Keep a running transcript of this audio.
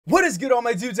What is good, all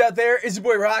my dudes out there? It's your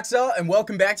boy Roxalt, and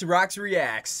welcome back to Rox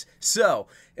Reacts. So,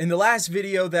 in the last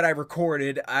video that I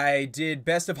recorded, I did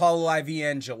Best of Hololive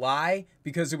EN July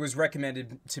because it was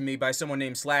recommended to me by someone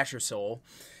named Slasher Soul.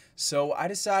 So I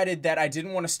decided that I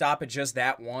didn't want to stop at just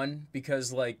that one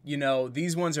because, like, you know,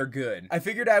 these ones are good. I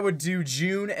figured I would do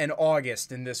June and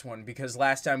August in this one because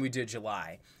last time we did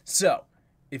July. So,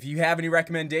 if you have any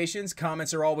recommendations,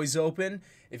 comments are always open.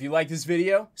 If you like this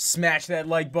video, smash that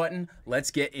like button.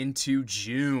 Let's get into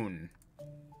June.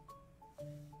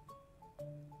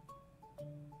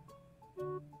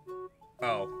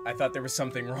 Oh, I thought there was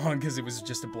something wrong because it was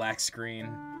just a black screen.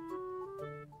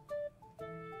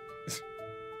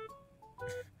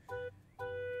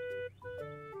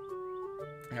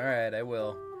 Alright, I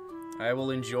will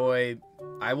enjoy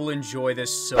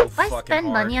this so fucking hard. If I spend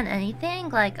money on anything,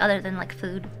 like, other than, like,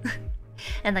 food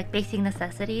and, like, basic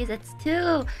necessities, it's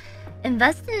to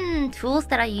invest in tools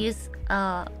that I use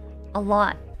a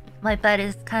lot. My bed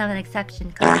is kind of an exception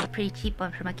because it's a pretty cheap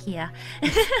one from IKEA.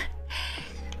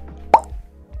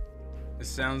 This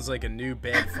sounds like a new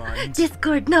bed fund.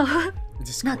 Discord, no.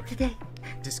 Discord. Not today.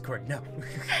 Discord, no.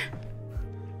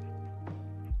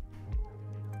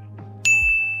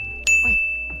 Wait.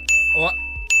 What?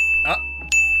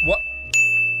 What?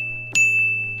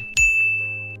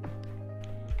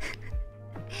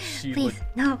 Please,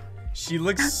 no. She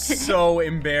looks so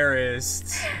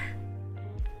embarrassed.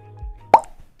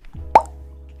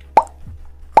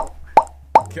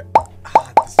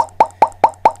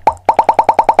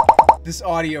 This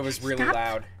audio is really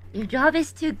loud. Your job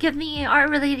is to give me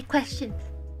art-related questions.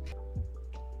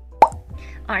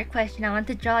 Art question: I want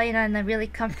to draw in on a really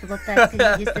comfortable bed. Could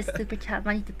you use this super chat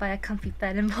money to buy a comfy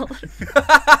bed and mold?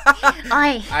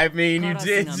 I mean, you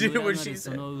did do what she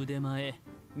said.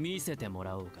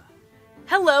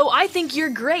 Hello, I think you're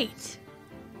great.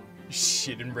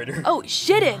 Shittin' Ritter. Oh,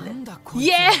 Shittin'.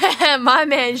 Yeah, my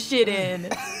man Shittin'.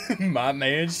 My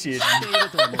man Shittin'.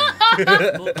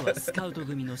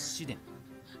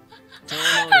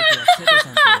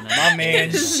 My man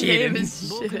Shittin'.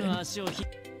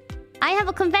 I have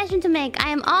a confession to make. I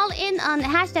am all in on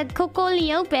hashtag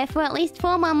Cocoliope for at least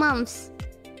 4 more months.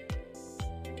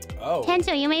 Oh.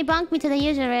 Kenzo, you may bonk me to the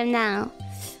user room now,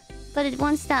 but it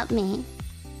won't stop me.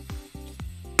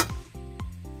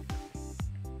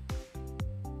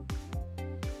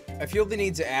 I feel the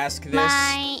need to ask this.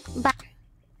 Bye.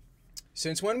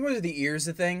 Since when were the ears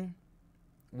a thing?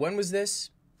 When was this?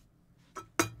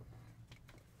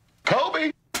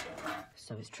 Kobe!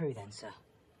 So it's true then, sir.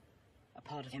 A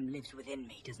part of him lives within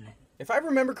me, doesn't it? If I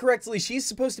remember correctly, she's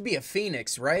supposed to be a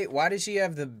phoenix, right? Why does she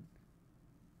have the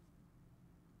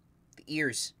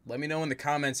ears? Let me know in the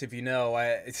comments if you know.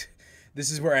 This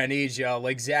is where I need y'all.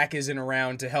 Like, Zach isn't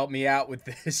around to help me out with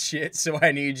this shit, so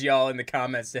I need y'all in the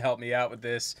comments to help me out with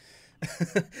this.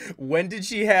 When did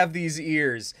she have these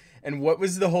ears? And what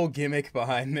was the whole gimmick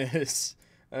behind this?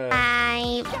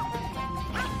 Pat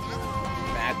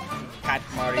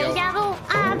Mario. Devil,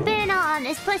 I've been on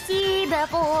this pussy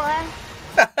before.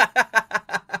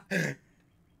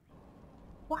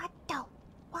 What the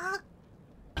fuck?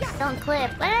 Don't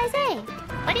clip. What did I say?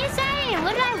 What are you saying?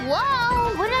 What did I?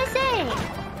 Whoa! What did I say?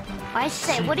 Or I should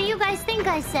say, what do you guys think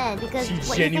I said? Because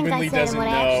what you think I said and what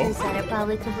I actually said are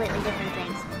probably completely different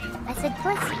things. I said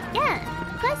pussy. Yeah,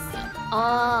 pussy.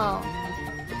 Oh.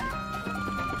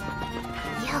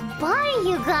 Yeah, bye,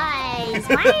 you guys.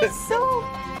 Why are you so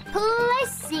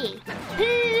pussy?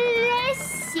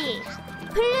 Pussy.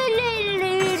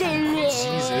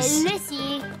 Jesus.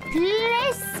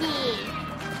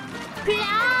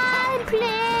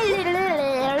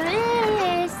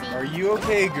 Are you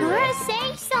okay, girl?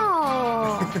 Say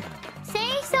so.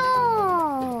 Say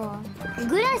so.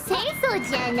 Say so,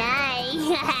 janai.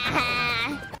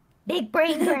 Big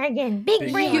brain dragon.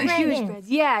 Big brain Huge dragon. brains.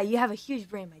 Yeah, you have a huge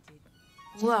brain, my dude.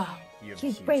 Whoa.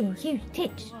 Huge brain, huge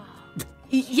tits.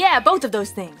 Yeah, both of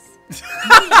those things.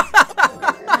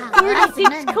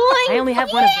 I only have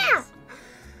one of those.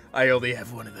 I only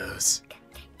have one of those.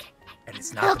 And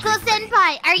it's not Coco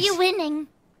Senpai, are you winning?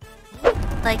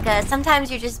 Like,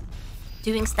 sometimes you're just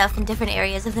doing stuff in different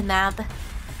areas of the map.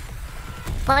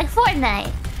 Like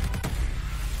Fortnite.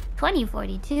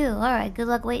 2042. Alright, good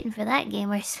luck waiting for that,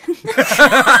 gamers.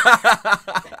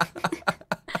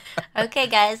 Okay,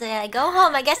 guys, go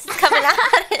home. I guess it's coming out.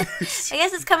 I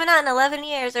guess it's coming out in 11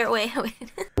 years. Or wait.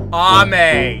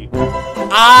 Ame!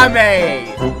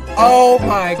 Ame! Oh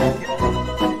my god.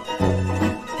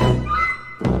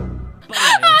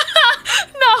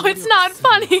 No, it's not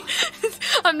funny.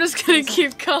 I'm just gonna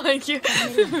keep calling you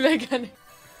Megan.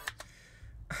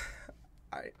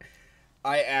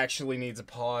 I actually need to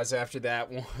pause after that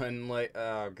one. Like,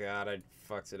 oh god, I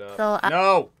fucked it up. So,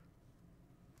 no!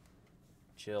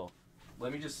 Chill.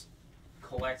 Let me just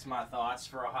collect my thoughts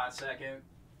for a hot second.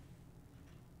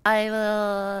 I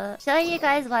will show you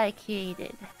guys what I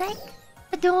created. Like,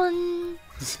 dun.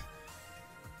 Is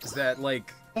that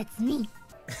like... It's me.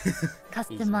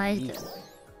 Customized.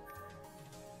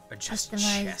 Adjust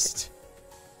Customized.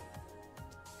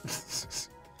 chest.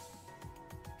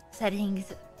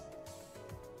 Settings.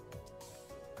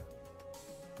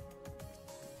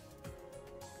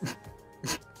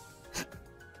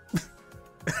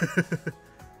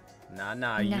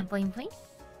 Nah, And you... then boing boing.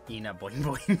 Ina boing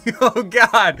boing. Oh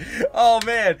god. Oh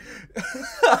man.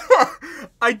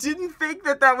 I didn't think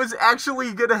that that was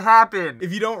actually gonna happen.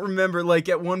 If you don't remember, like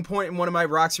at one point in one of my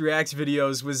Rox Reacts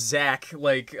videos with Zach,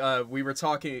 like we were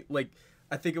talking, like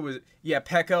I think it was, yeah,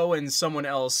 Pecco and someone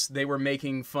else, they were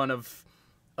making fun of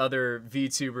other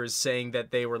VTubers saying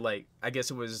that they were like, I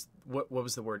guess it was, what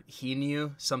was the word?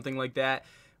 Hinu? Something like that,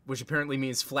 which apparently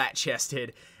means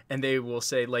flat-chested. And they will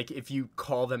say, like, if you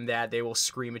call them that, they will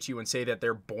scream at you and say that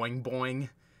they're boing boing.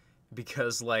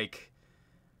 Because, like...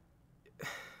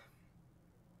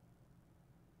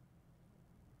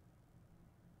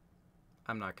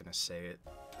 I'm not gonna say it.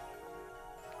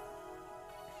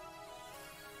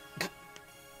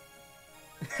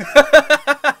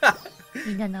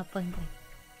 Ina na boing boing.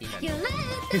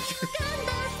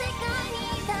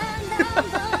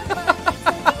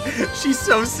 She's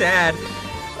so sad.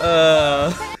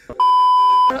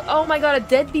 Oh my god, a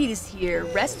deadbeat is here.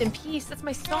 Rest in peace. That's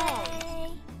my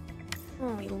song.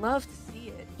 Oh, we love to see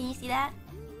it. Can you see that?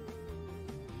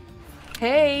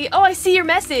 Hey. Oh, I see your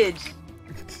message.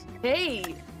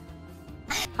 Hey.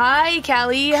 Hi,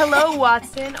 Callie. Hello,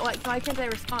 Watson. Why can't I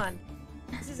respond?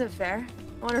 This isn't fair.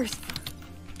 I want to respond.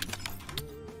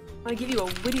 I want to give you a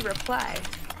witty reply.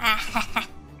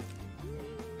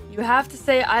 You have to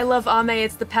say, I love Ame.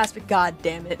 It's the past, but god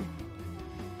damn it.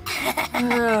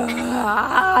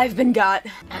 I've been got.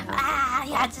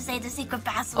 You had to say the secret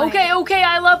password. Okay,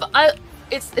 I love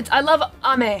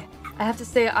Ame. I have to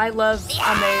say I love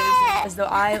Ame as though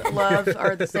I love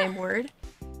are the same word.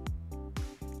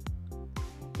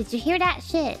 Did you hear that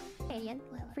shit?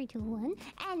 3, 2, 1.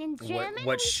 And in German,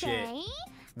 What we shit? say,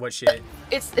 What shit?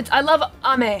 It's I love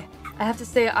Ame. I have to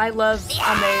say I love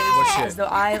Ame as though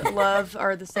I love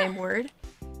are the same word.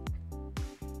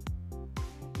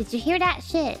 Did you hear that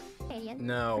shit?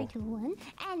 No. 3, 2, 1.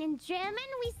 And in German,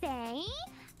 we say,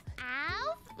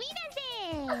 Auf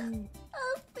Wiedersehen.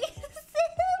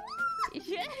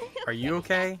 Are you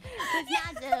okay? It's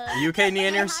not, Are you okay,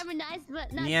 Neanders? harmonized,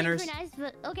 but not Neanders? synchronized,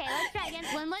 but okay, let's try again.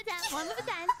 One more time.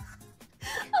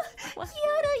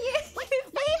 Kyoto, your face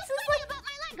is like about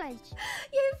my language.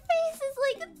 your face is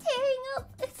like tearing up.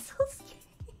 It's so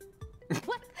scary.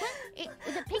 What?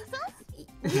 Is it pixels?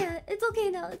 Yeah, it's okay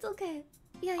now. It's okay.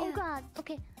 Yeah, Oh god.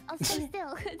 Okay, I'll stay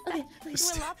still. Okay, You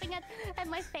were laughing at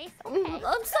my face. Okay. I'm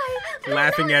sorry.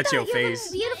 Laughing at your You have a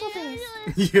face. beautiful face.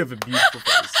 You have a beautiful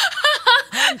face.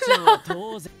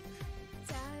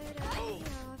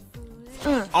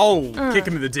 Oh, kick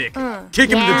him in the dick. Kick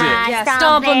him in the dick. Yeah, Stomp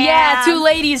stomp him. Yeah, him. 2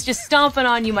 ladies just stomping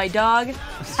on you, my dog.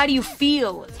 How do you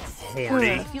feel? Horny.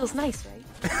 It feels nice, right?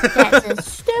 That's a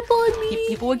step on me.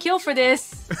 People would kill for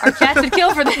this. Our cats would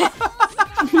kill for this.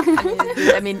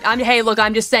 I mean, hey, look,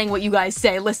 I'm just saying what you guys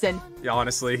say. Listen. Yeah,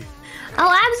 honestly.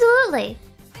 Oh, absolutely.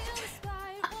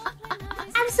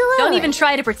 Absolutely. Don't even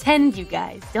try to pretend, you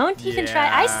guys. Don't even try.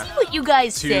 I Yeah. see what you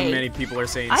guys Too say. many people are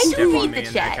saying I step do on read me the and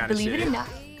that chat, kind of believe shit. it or not.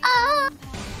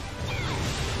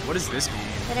 What does this mean?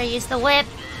 Better use the whip.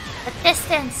 The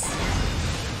distance.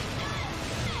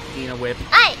 Ina whip.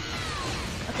 Aye!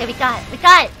 Okay, we got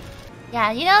it.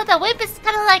 Yeah, you know, the whip is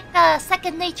kind of like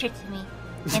second nature to me,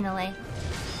 in a way.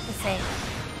 To say.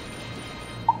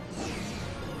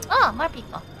 Oh, more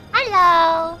people.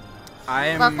 Hello! I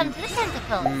am... Welcome to the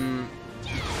tentacles.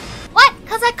 What?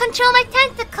 Because I control my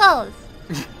tentacles!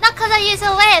 Not because I use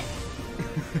a whip!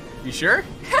 You sure?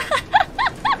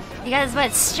 You guys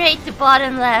went straight to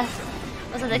bottom left.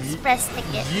 It was an express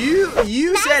ticket.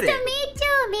 You said it. meet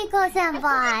you, Miko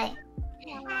senpai.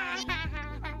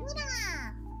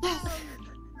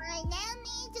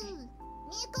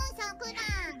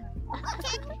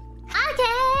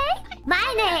 Okay.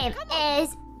 My name is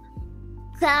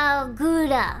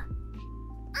Kagura.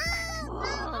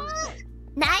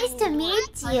 Nice to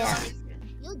meet you.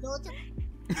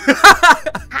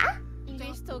 Huh?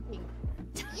 Face talking.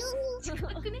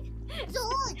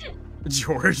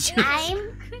 George.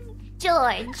 I'm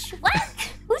George. What?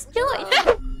 Who's George?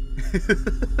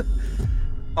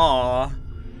 Aw.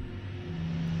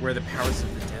 Where the powers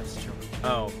of the depths, children.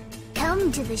 Oh.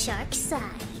 Welcome to the shark side.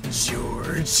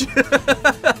 George. Yeah,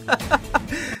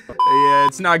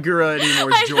 it's not Gura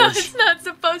anymore, it's I know, George. it's not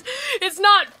supposed. It's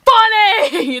not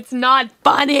funny. It's not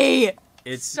funny.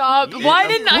 It's Stop. Why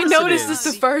didn't I course it notice is. this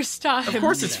the first time? Of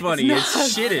course it's funny.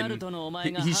 It's shitting.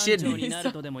 He's shitting.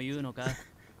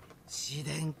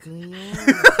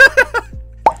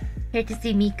 Here to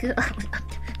see Miku.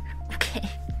 Okay.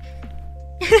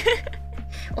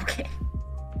 Okay.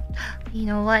 You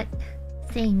know what?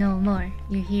 Say no more.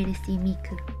 You're here to see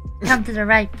Miku. Come to the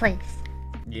right place.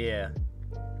 Yeah.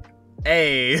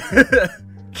 Hey.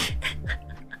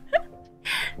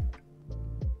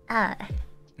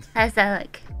 How's that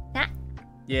look? Ah,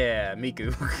 Yeah,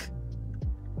 Miku.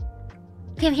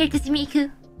 come here to see Miku.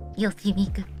 You'll see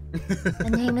Miku. My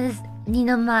name is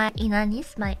Ninoma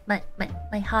Inanis. My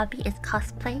hobby is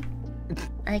cosplay.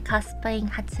 I cosplaying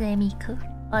Hatsune Miku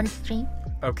on stream.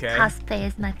 Okay. Cosplay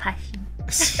is my passion.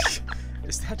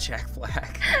 Is that Jack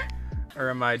Black? Or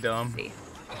am I dumb?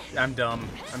 I'm dumb.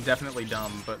 I'm definitely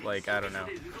dumb, but like, I don't know.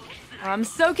 I'm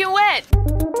soaking wet.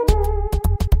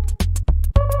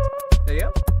 There you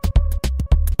go.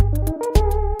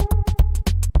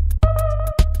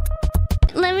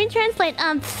 Let me translate.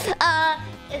 I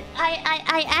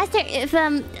asked her if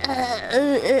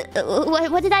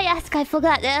what did I ask? I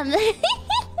forgot. I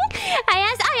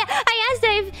asked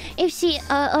her if she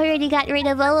already got rid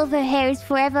of all of her hairs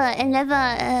forever and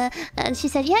ever. And she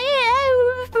said, yeah,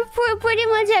 pretty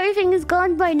much everything is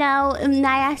gone by now. And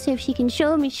I asked her if she can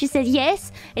show me. She said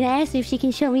yes. And I asked her if she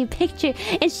can show me a picture.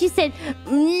 And she said,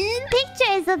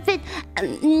 picture is a bit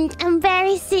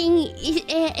embarrassing.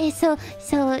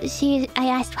 I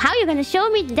asked, how are you gonna show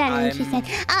me then? And she said,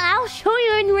 I'll show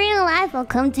you in real life. I'll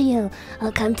come to you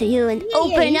and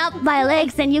open up my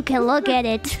legs and you can look at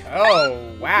it.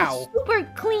 Oh, wow. Super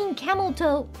clean camel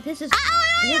toe. This is.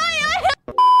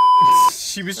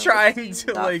 She was trying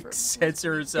to like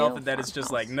censor herself, and then it's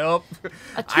just like, nope.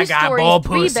 A I got two-story, ball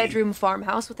pussy. three-bedroom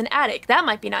farmhouse with an attic. That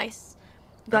might be nice.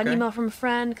 Got Okay. an email from a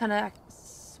friend, kind of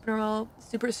normal,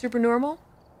 super normal.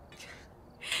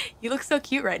 You look so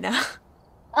cute right now.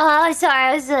 Oh, sorry,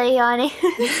 I was really yawning.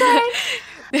 Sorry.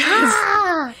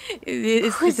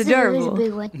 It's adorable.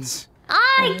 Big one.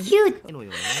 Ah, cute.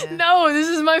 No, this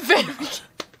is my favorite.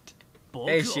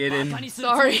 Hey, Shiden.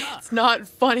 Sorry, it's not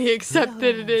funny, except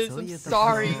that it is. I'm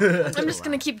sorry. I'm just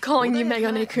gonna keep calling you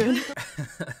Megane-kun.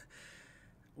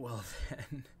 Well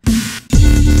then.